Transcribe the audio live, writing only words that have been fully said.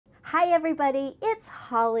Hi everybody, it's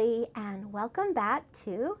Holly and welcome back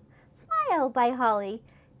to Smile by Holly.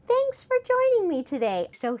 Thanks for joining me today.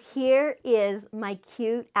 So here is my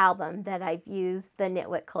cute album that I've used the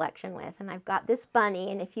Nitwit collection with, and I've got this bunny,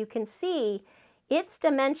 and if you can see, it's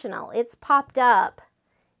dimensional. It's popped up,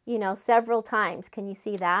 you know, several times. Can you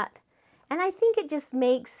see that? And I think it just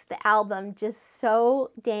makes the album just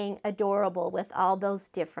so dang adorable with all those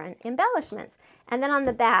different embellishments. And then on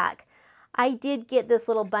the back, I did get this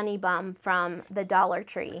little bunny bum from the Dollar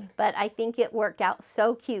Tree, but I think it worked out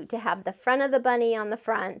so cute to have the front of the bunny on the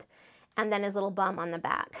front and then his little bum on the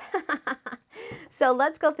back. So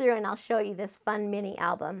let's go through and I'll show you this fun mini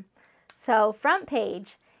album. So front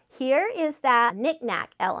page, here is that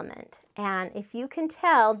knick-knack element. And if you can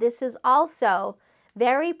tell, this is also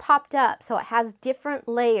very popped up, so it has different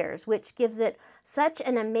layers, which gives it such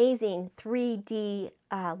an amazing 3D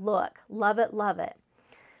look. Love it, love it.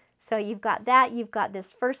 So you've got that, you've got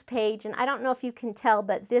this first page, and I don't know if you can tell,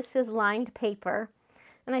 but this is lined paper.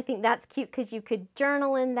 And I think that's cute because you could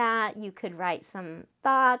journal in that, you could write some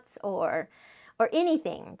thoughts or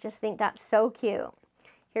anything. Just think that's so cute.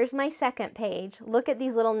 Here's my second page. Look at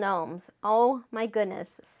these little gnomes. Oh my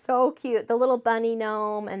goodness, so cute. The little bunny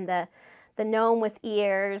gnome and the gnome with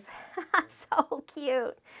ears. So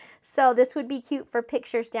cute. So this would be cute for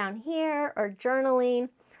pictures down here or journaling.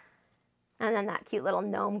 And then that cute little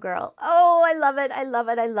gnome girl. Oh, I love it, I love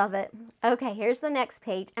it, I love it. Okay, here's the next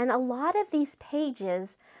page. And a lot of these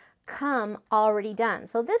pages come already done.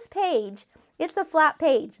 So this page, it's a flat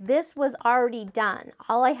page. This was already done.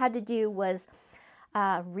 All I had to do was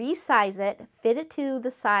resize it, fit it to the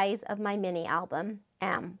size of my mini album,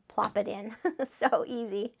 and plop it in. So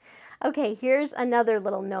easy. Okay, here's another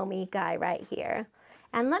little gnomey guy right here.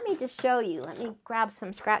 And let me just show you. Let me grab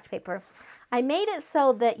some scratch paper. I made it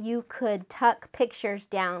so that you could tuck pictures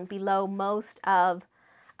down below most of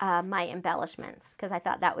my embellishments because I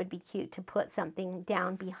thought that would be cute to put something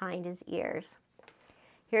down behind his ears.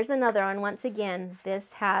 Here's another one. Once again,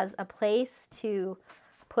 this has a place to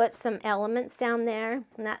put some elements down there,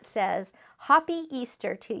 and that says, Happy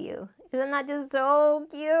Easter to you. Isn't that just so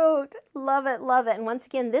cute? Love it, love it. And once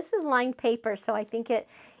again, this is lined paper, so I think it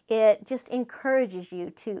just encourages you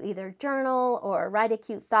to either journal or write a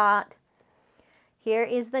cute thought. Here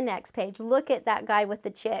is the next page. Look at that guy with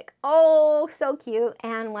the chick. Oh, so cute.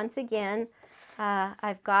 And once again,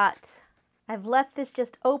 I've left this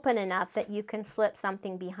just open enough that you can slip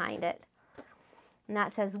something behind it. And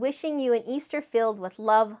that says, wishing you an Easter filled with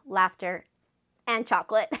love, laughter, and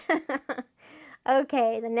chocolate.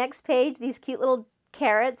 Okay, the next page, these cute little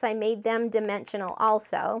carrots, I made them dimensional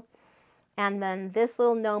also. And then this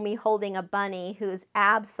little gnomey holding a bunny who's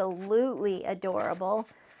absolutely adorable.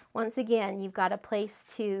 Once again, you've got a place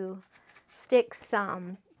to stick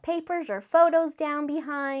some papers or photos down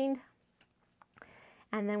behind.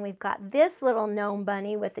 And then we've got this little gnome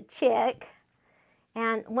bunny with a chick.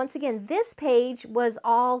 And once again, this page was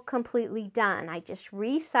all completely done. I just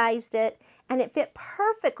resized it and it fit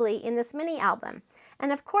perfectly in this mini album.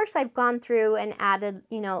 And of course, I've gone through and added,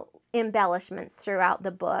 you know, embellishments throughout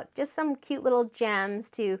the book. Just some cute little gems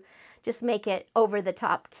to just make it over the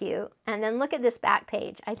top cute. And then look at this back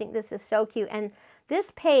page. I think this is so cute. And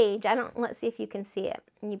this page, let's see if you can see it.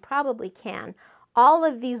 You probably can. All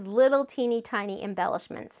of these little teeny tiny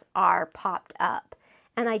embellishments are popped up.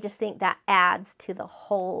 And I just think that adds to the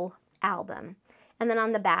whole album. And then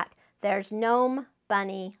on the back, there's Gnome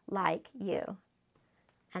Bunny Like You.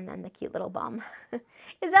 And then the cute little bum.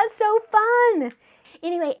 Is that so fun?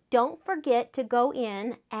 Anyway, don't forget to go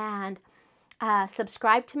in and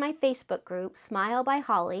subscribe to my Facebook group, Smile by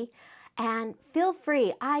Holly, and feel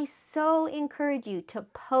free. I so encourage you to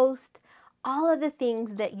post all of the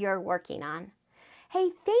things that you're working on.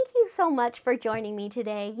 Hey, thank you so much for joining me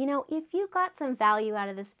today. You know, if you got some value out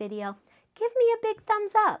of this video, give me a big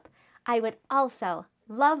thumbs up. I would also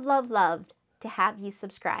love, love, love to have you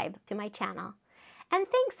subscribe to my channel. And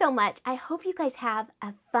thanks so much. I hope you guys have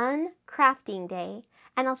a fun crafting day,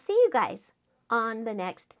 and I'll see you guys on the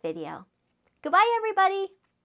next video. Goodbye, everybody.